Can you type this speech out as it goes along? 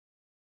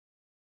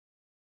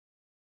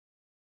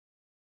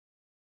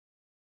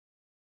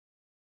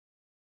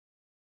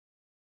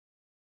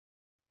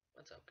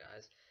What's up,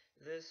 guys?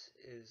 This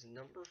is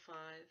number 5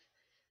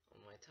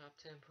 on my top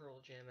 10 Pearl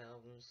Jam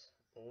albums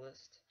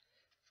list.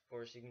 Of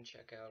course, you can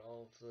check out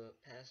all of the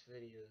past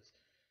videos,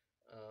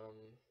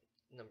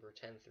 number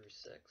 10 through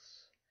 6,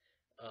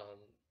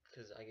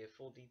 because I give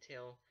full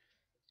detail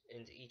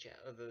into each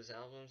of those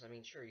albums. I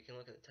mean, sure, you can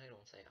look at the title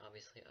and say,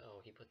 obviously,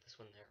 oh, he put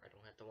this one there, I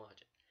don't have to watch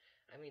it.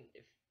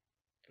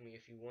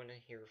 If you want to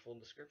hear a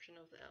full description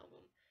of the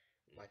album,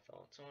 my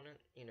thoughts on it,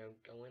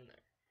 go in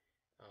there.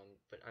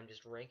 But I'm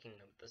just ranking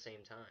them at the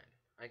same time.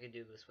 I could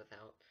do this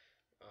without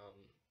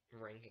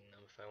ranking them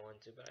if I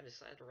wanted to, but I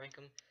decided to rank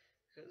them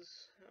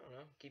because, I don't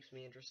know, keeps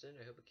me interested.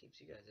 I hope it keeps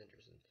you guys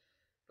interested.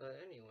 But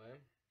anyway,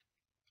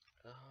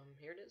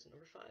 here it is,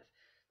 number 5.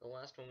 The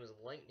last one was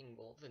Lightning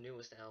Bolt, the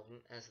newest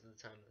album as of the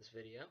time of this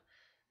video.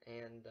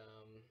 And,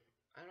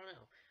 I don't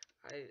know.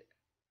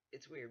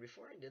 It's weird.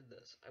 Before I did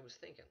this, I was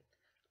thinking,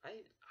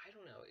 I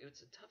don't know. It was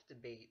a tough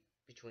debate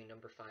between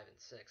number 5 and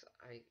 6.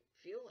 I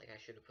feel like I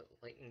should have put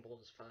Lightning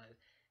Bolt as 5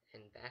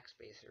 and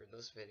Backspacer in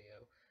this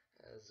video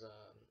as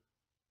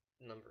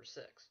number 6.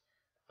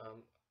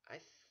 Um,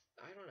 I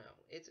don't know.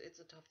 It's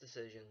a tough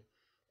decision.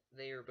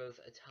 They are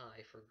both a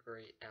tie for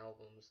great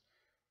albums.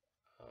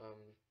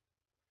 Um,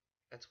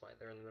 that's why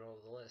they're in the middle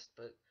of the list.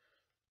 But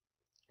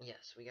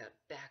yes, we got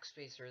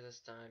Backspacer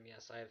this time.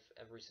 Yes, I have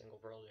every single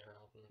Pearl Jam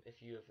album.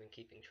 If you have been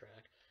keeping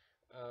track.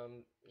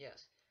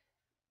 Yes,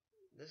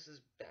 this is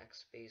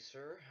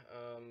Backspacer.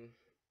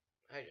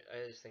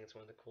 I just think it's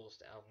one of the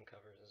coolest album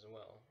covers as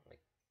well. Like,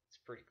 it's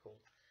pretty cool,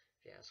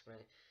 if you ask me.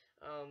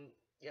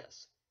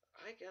 Yes,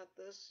 I got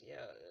this,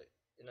 yeah,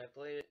 and I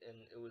played it, and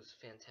it was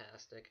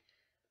fantastic.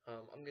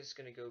 I'm just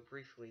gonna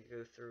briefly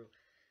go through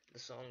the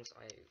songs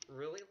I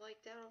really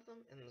liked out of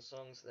them, and the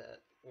songs that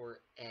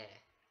were eh.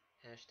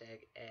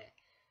 Hashtag eh.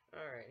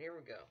 Alright, here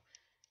we go.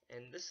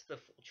 And this is the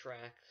full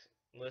track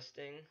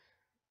listing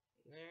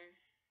there.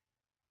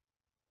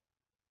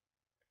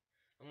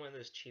 I'm one of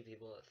those cheap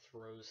people that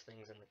throws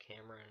things in the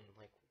camera and,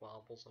 like,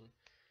 wobbles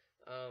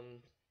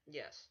them.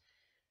 Yes.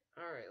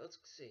 Alright, let's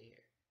see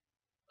here.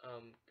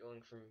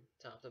 Going from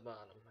top to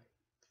bottom, my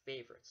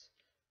favorites.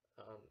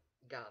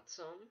 Got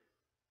Some,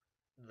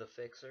 The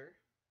Fixer,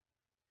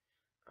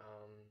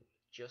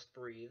 Just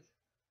Breathe,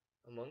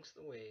 Amongst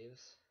the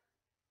Waves,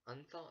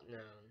 Unthought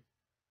Known,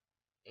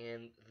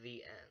 and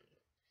The End.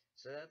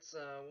 So that's,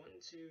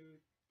 1, 2,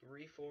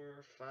 3,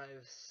 4, 5,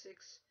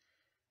 6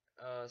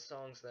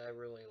 songs that I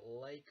really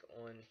like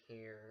on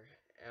here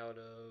out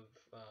of,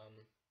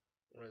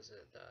 what is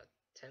it,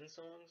 10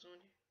 songs on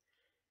here?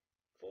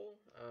 Full?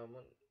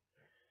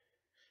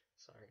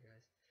 Sorry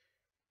guys.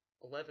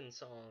 11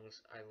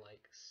 songs I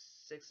like,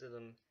 6 of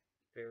them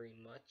very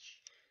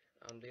much.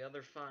 The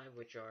other 5,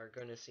 which are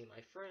Gonna See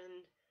My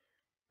Friend,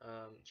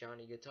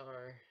 Johnny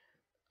Guitar,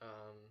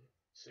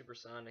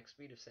 Supersonic,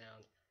 Speed of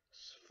Sound,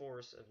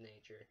 Force of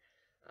Nature.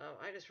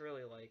 I just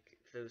really like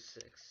those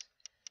 6.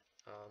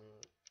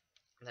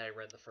 That I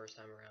read the first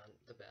time around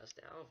the best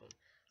out of them.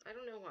 I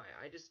don't know why.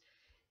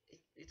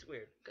 It's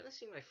weird. Gonna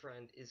See My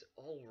Friend is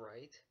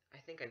alright. I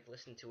think I've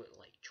listened to it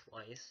like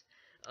twice.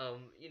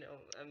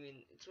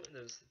 It's one of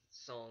those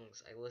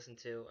songs I listen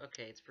to.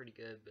 Okay, it's pretty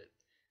good, but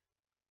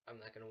I'm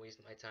not gonna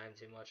waste my time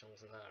too much on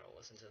listening to that. I'll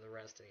listen to the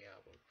rest of the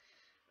album.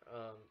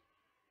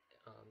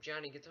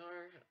 Johnny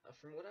Guitar,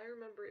 from what I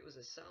remember, it was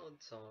a solid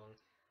song,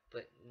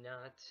 but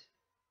not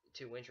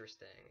too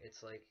interesting.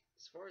 It's like,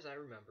 as far as I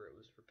remember, it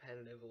was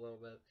repetitive a little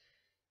bit.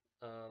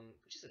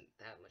 Which isn't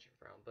that much of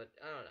a problem, but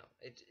I don't know.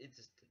 It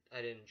just,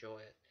 I didn't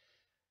enjoy it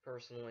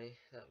personally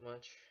that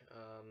much.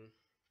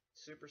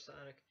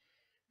 Supersonic,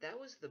 that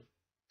was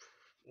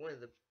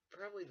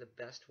probably the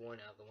best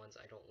one out of the ones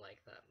I don't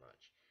like that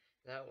much.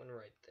 That one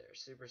right there,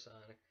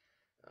 Supersonic.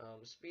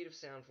 Speed of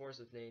Sound, Force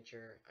of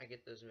Nature, I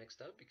get those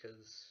mixed up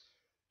because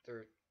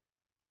there's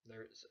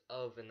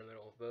of in the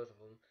middle of both of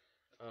them.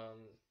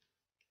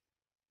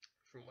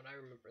 From what I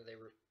remember, they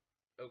were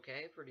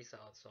okay, pretty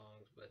solid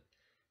songs, but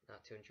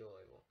not too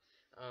enjoyable.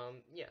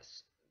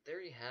 Yes,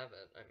 there you have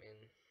it. I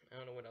mean, I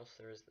don't know what else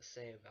there is to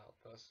say about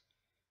this.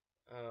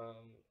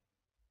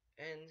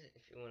 And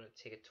if you want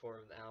to take a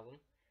tour of the album,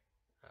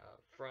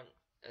 front,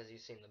 as you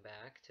see in the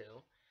back,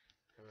 too.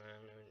 And then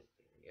when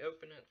you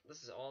open it,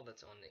 this is all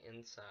that's on the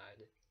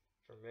inside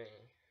for me.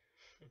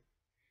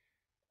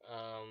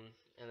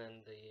 And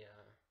then the,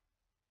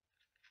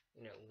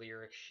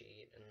 lyric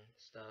sheet and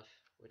stuff,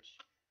 which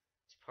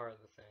is part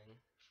of the thing.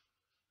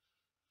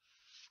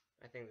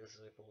 I think this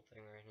is a cool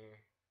thing right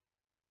here.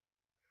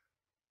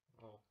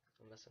 Oh,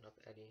 I'm messing up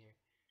Eddie here.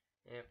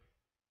 Yep.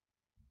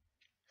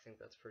 I think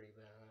that's pretty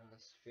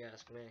badass, if you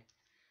ask me.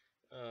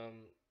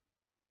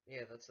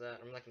 Yeah, that's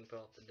that. I'm not gonna pull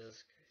out the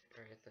disc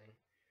or anything.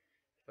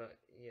 But,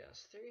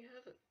 yes, there you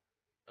have it.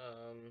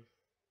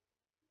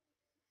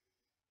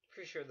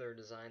 Pretty sure there are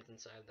designs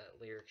inside that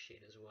lyric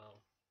sheet as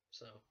well.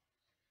 So,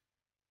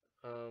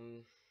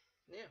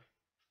 yeah.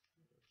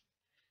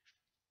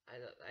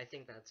 I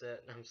think that's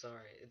it. I'm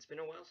sorry. It's been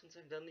a while since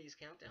I've done these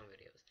countdown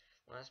videos.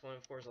 Last one,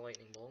 of course, a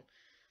lightning bolt.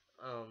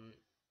 I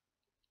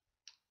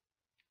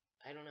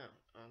don't know.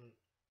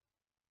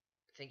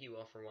 Thank you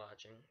all for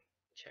watching.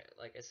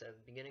 like I said at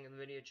the beginning of the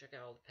video, check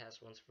out all the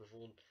past ones for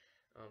full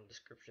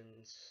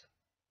descriptions,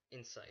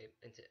 insight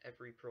into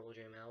every Pearl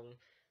Jam album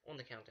on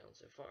the countdown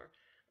so far.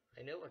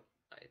 I know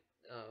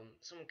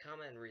someone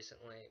commented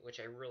recently, which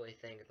I really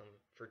thank them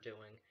for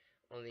doing,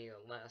 on the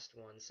last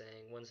one,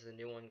 saying, when's the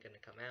new one going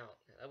to come out?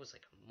 That was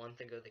like a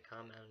month ago they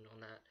commented on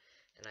that,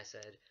 and I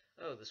said,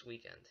 oh, this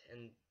weekend,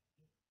 and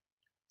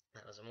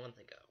that was a month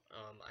ago.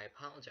 I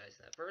apologize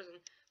to that person,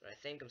 but I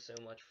thank them so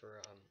much for,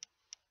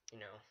 you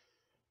know,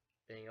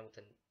 being able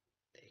to,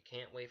 they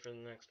can't wait for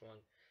the next one.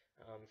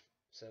 Um,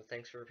 so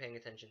thanks for paying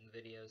attention to the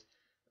videos.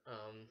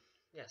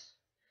 Yes.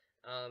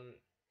 Um,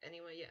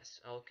 anyway,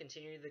 yes, I'll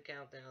continue the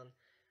countdown.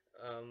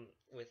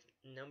 With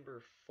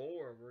number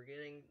 4, we're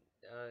getting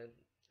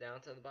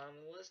down to the bottom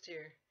of the list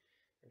here,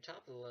 or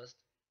top of the list.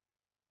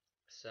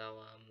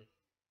 So,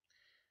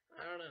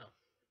 I don't know.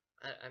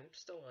 I'm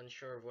still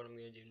unsure of what I'm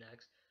going to do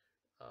next.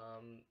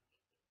 Um,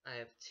 I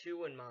have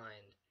two in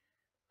mind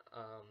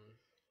um,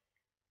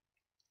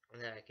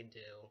 that I could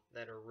do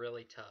that are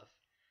really tough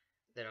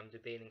that I'm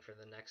debating for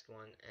the next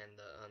one and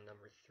the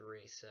number 3.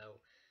 So,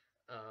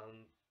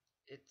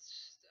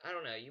 it's, I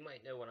don't know. You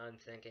might know what I'm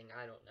thinking.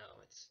 I don't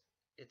know.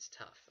 It's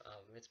tough.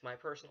 It's my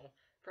personal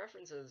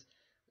preferences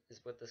is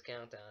what this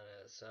countdown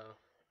is. So,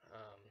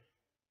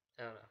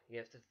 I don't know. You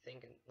have to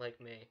think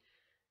like me.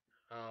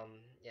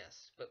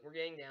 Yes, but we're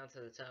getting down to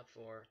the top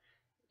 4.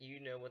 You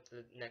know what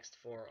the next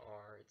 4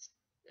 are.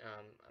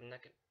 I'm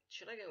not gonna.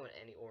 Should I go in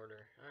any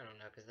order? I don't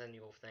know, because then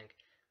you'll think,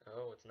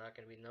 oh, it's not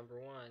gonna be number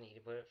 1. You need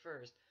to put it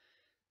first.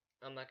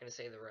 I'm not gonna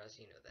say the rest.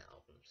 You know the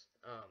albums.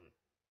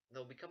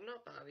 They'll be coming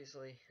up,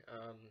 obviously.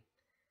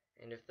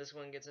 And if this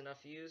one gets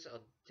enough views,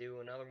 I'll do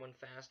another one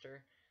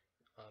faster.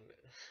 Um,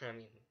 I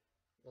mean,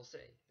 we'll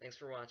see. Thanks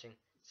for watching.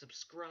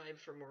 Subscribe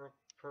for more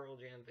Pearl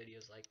Jam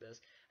videos like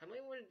this. I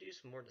might want to do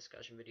some more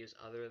discussion videos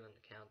other than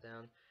the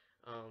countdown.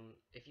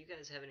 If you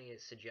guys have any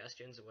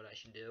suggestions of what I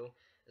should do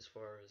as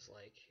far as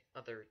like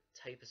other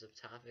types of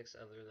topics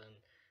other than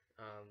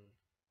um,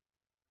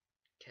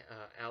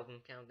 album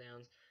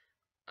countdowns,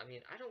 I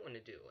mean, I don't want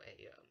to do a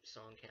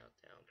song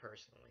countdown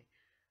personally.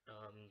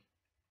 Um,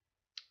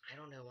 I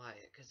don't know why,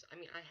 because I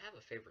mean, I have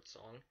a favorite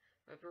song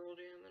by Pearl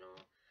Jam and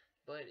all,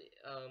 but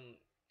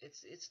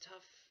it's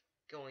tough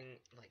going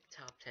like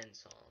top 10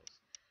 songs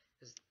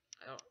because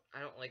I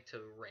don't like to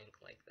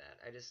rank like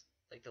that. I just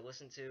like to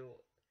listen to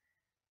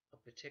a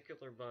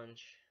particular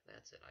bunch.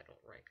 That's it. I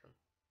don't rank them.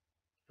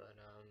 But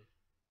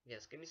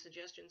yes, give me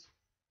suggestions.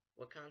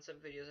 What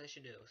concept videos I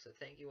should do. So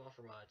thank you all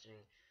for watching.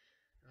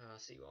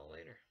 See you all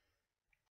later.